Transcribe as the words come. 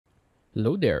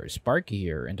Hello there, Sparky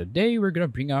here, and today we're gonna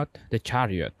bring out the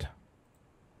Chariot.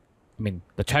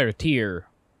 The Charioteer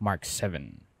Mark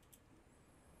 7.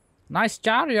 Nice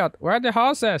chariot! Where are the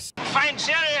horses? Fine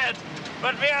chariot,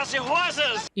 but where are the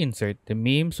horses? Insert the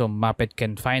meme so Muppet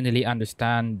can finally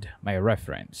understand my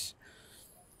reference.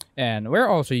 And we're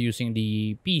also using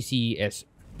the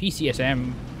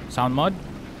PCSM sound mod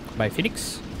by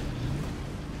Phoenix.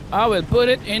 I will put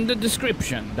it in the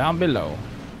description down below.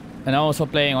 And I'm also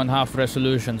playing on half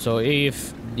resolution, so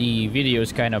if the video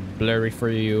is kind of blurry for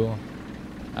you,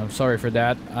 I'm sorry for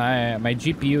that. My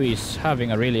GPU is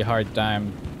having a really hard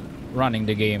time running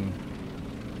the game.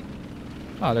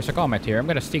 Oh, there's a comet here. I'm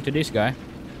gonna stick to this guy.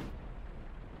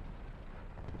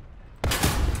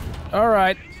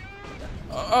 Alright.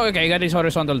 Oh, okay, got this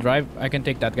horizontal drive. I can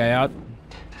take that guy out.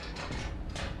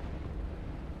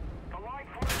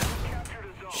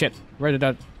 Shit, where did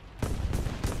that...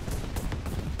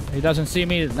 He doesn't see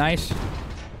me. Nice.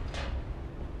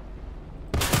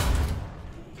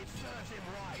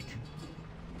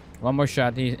 One more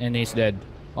shot and he's dead.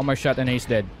 One more shot and he's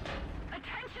dead.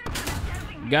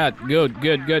 God,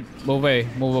 good. Move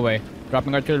away.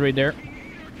 Dropping artillery there.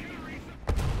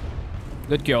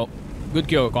 Good kill,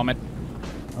 Comet.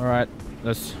 Alright,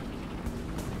 let's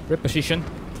reposition.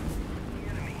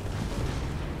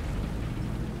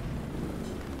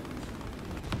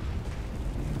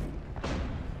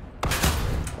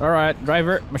 Alright,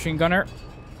 driver, machine gunner.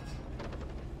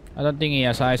 I don't think he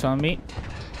has eyes on me.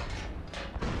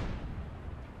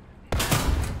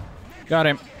 Got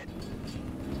him.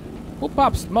 Who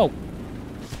pops smoke?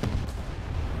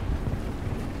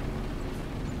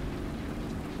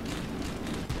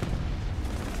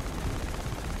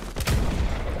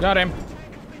 Got him.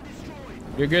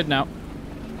 You're good now.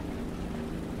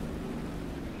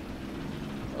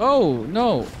 Oh,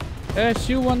 no.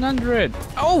 SU-100.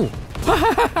 Oh!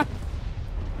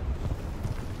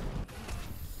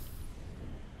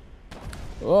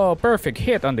 Oh, perfect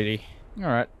hit on the...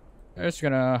 Alright.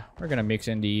 We're gonna mix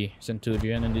in the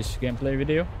Centurion in this gameplay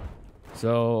video.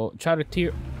 So,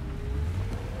 Charioteer.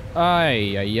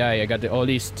 I got the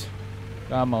oldest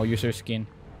camo user skin.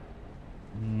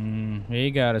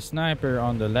 We got a sniper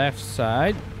on the left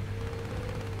side.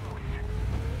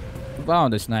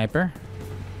 Found the sniper.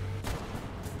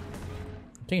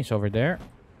 I think it's over there.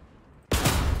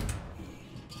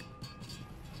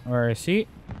 Where is he?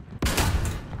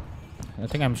 I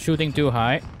think I'm shooting too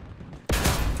high.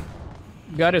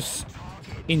 Got his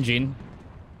engine.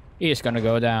 He is gonna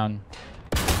go down.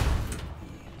 I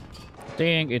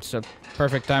think it's a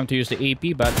perfect time to use the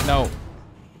AP, but no.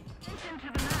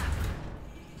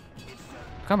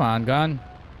 Come on, gun.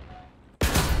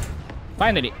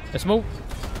 Finally, let's move.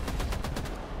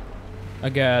 I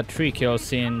got 3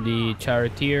 kills in the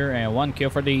Charioteer and 1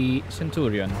 kill for the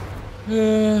Centurion.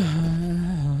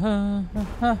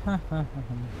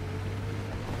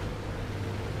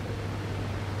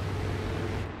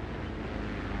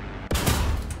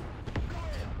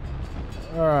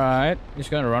 Alright, he's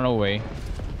gonna run away.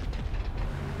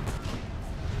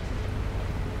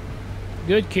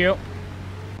 Good kill.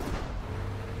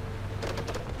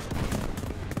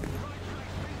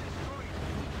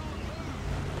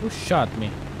 Who shot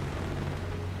me?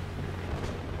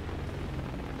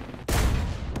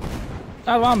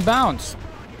 That one bounced.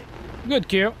 Good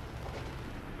kill.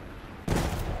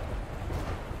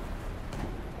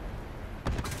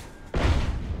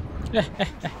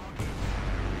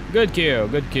 Good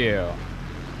kill.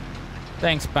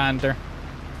 Thanks, Panther.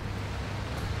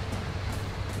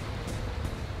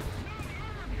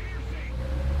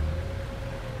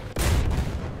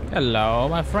 Hello,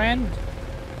 my friend.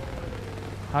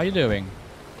 How you doing?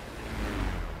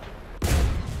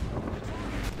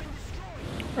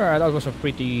 Alright, that was a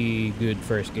pretty good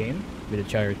first game with the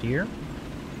Charioteer.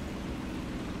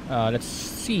 Let's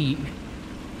see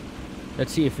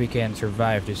if we can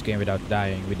survive this game without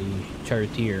dying with the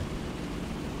Charioteer.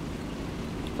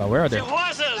 But where are they?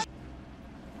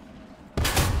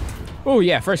 Oh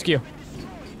yeah, first kill.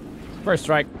 First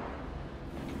strike.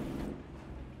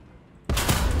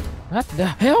 What the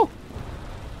hell?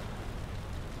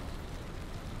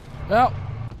 Well,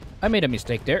 I made a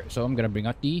mistake there, so I'm gonna bring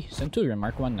out the Centurion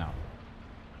Mark 1 now.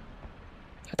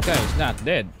 That guy is not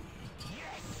dead.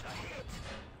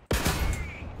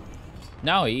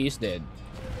 Now he is dead.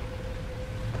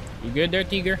 You good there,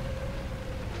 Tiger?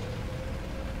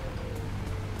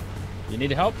 You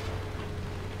need help?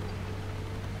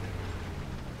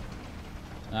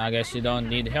 I guess you don't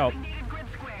need help.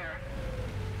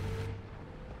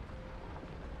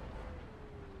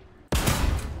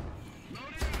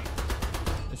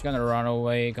 Just gonna run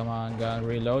away. Come on, gun,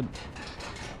 reload.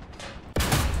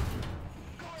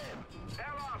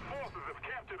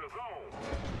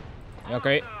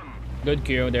 Okay. Good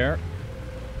kill there.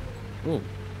 Ooh.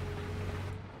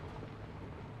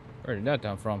 Where did that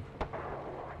come from?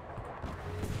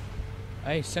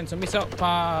 I sent some missile.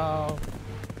 Pow.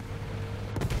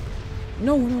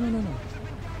 No.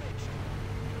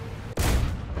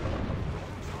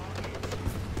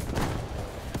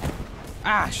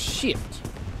 Ah, shit.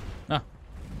 Ah.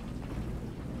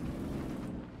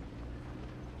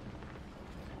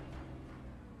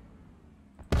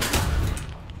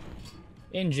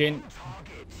 Engine.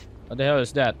 What the hell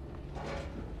is that?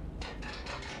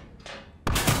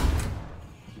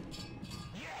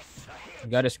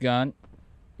 Got his gun.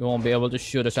 You won't be able to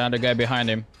shoot us another guy behind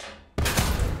him.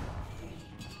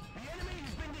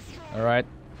 Alright.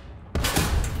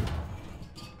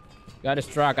 Got his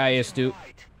truck, IS-2.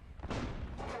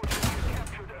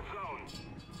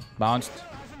 Bounced.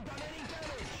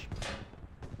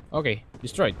 Okay,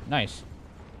 destroyed. Nice.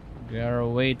 Gotta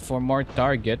wait for more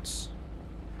targets.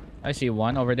 I see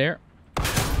one over there.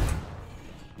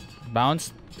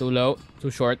 Bounced. Too low. Too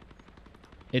short.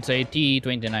 It's a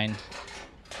T-29.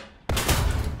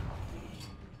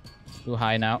 Too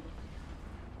high now.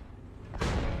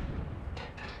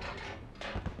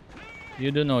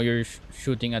 You do know you're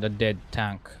shooting at a dead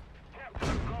tank.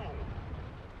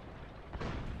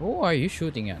 Who are you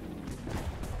shooting at?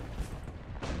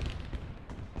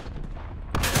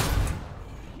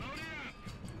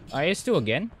 IS-2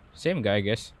 again? Same guy, I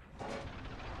guess.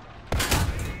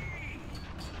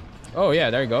 Oh yeah,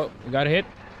 there you go. You got a hit.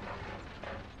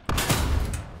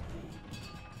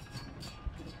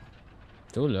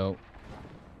 Too low.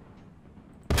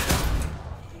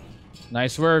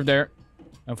 Nice swerve there.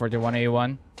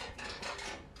 M41A1.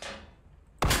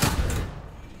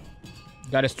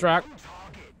 Got his truck.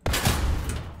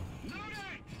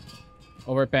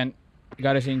 Overpen.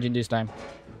 Got his engine this time.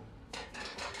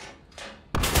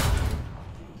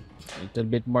 Little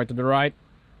bit more to the right.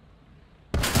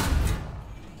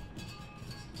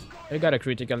 I got a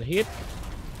critical hit.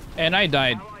 And I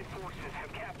died.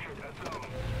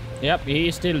 Yep, he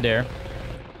is still there.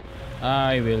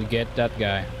 I will get that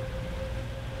guy.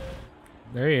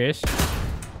 There he is.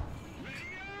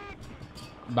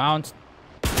 Bounced.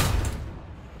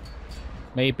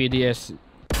 My PDS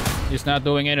is not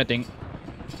doing anything.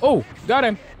 Oh, got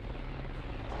him.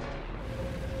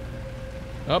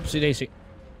 Oopsie daisy.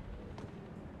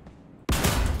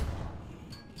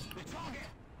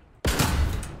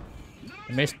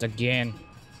 Missed again.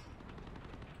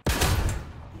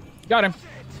 Got him.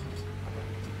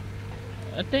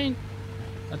 I think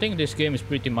this game is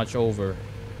pretty much over.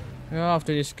 Yeah,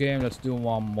 after this game, let's do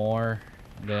one more.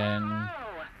 Then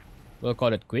we'll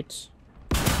call it quits.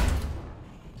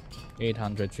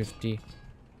 850.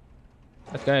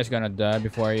 That guy is gonna die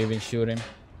before I even shoot him.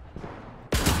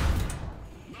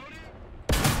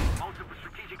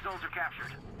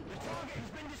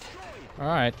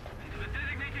 Alright.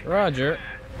 Roger.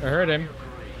 I heard him.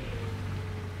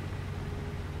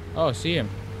 Oh, see him.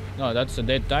 No, that's a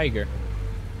dead tiger.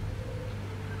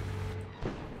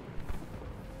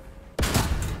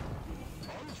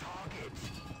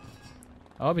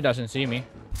 I hope he doesn't see me.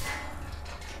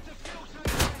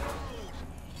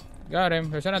 Got him.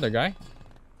 There's another guy.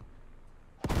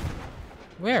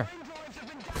 Where?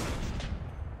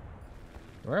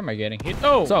 Where am I getting hit?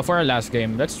 Oh! So for our last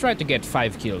game, let's try to get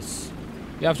 5 kills.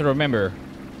 You have to remember,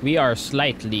 we are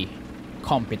slightly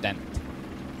competent.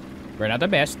 We're not the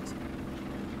best.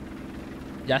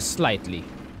 Just slightly.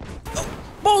 Oh,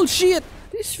 bullshit!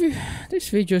 This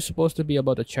video is supposed to be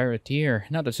about a Charioteer,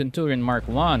 not a Centurion Mark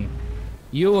 1.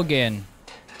 You again.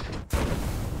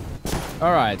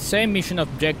 Alright, same mission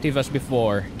objective as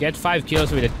before. Get 5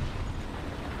 kills with it.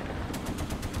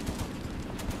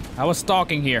 I was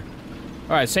talking here.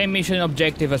 Alright, same mission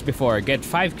objective as before. Get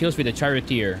 5 kills with the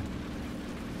Charioteer.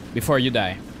 Before you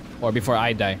die. Or before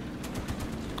I die.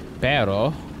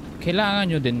 Pero, kailangan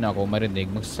nyo din ako marinig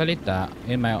magsalita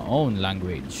in my own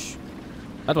language.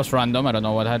 That was random. I don't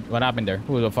know what happened there.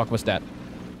 Who the fuck was that?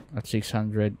 At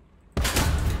 600.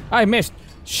 I missed!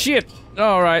 Shit!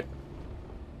 Alright.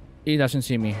 He doesn't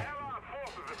see me.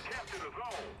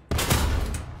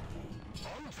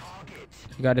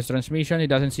 He got his transmission. He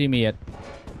doesn't see me yet.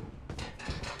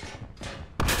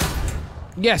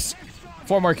 Yes!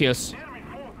 4 more kills.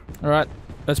 Alright.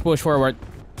 Let's push forward.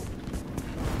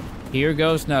 Here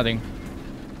goes nothing.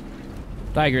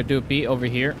 Tiger 2P over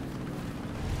here.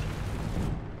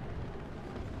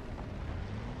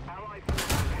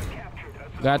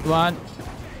 Got one.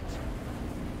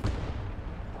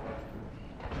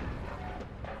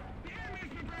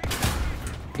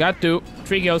 Got 2.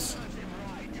 3 kills.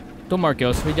 2 more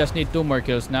kills. We just need 2 more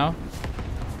kills now.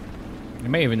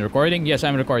 Am I even recording? Yes,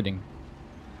 I'm recording.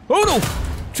 Oh no!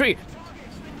 3.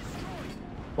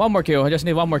 One more kill. I just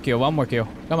need one more kill. One more kill.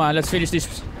 Come on, let's finish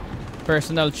this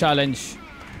personal challenge.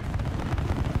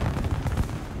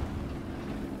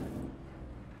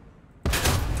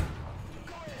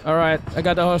 Alright, I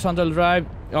got the horizontal drive.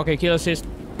 Okay, kill assist.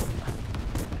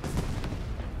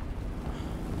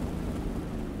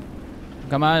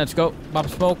 Come on, let's go. Pop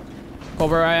smoke.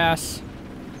 Cover our ass.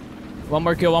 One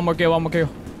more kill, one more kill, one more kill.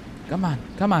 Come on,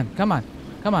 come on, come on,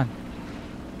 come on.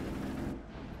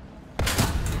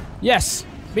 Yes!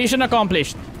 Mission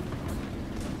accomplished.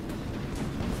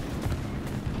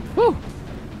 Woo!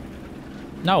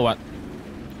 Now what?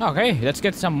 Okay, let's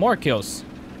get some more kills.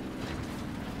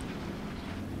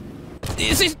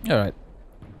 This is... Alright.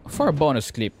 For a bonus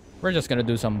clip, we're just gonna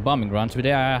do some bombing runs with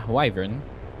the Wyvern.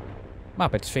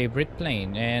 Muppet's favorite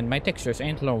plane, and my textures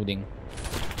ain't loading.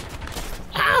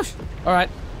 Ouch! Alright.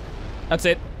 That's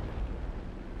it.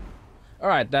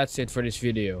 Alright, that's it for this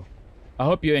video. I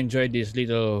hope you enjoyed this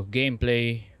little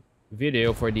gameplay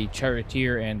video for the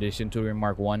Charioteer and the Centurion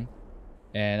Mark 1.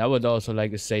 And I would also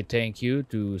like to say thank you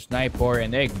to Snaipor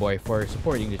and Eggboi for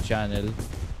supporting the channel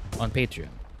on Patreon.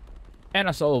 And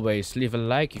as always, leave a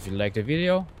like if you liked the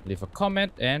video, leave a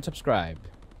comment, and subscribe.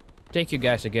 Thank you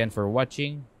guys again for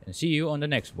watching, and see you on the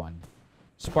next one.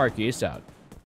 Sparky is out.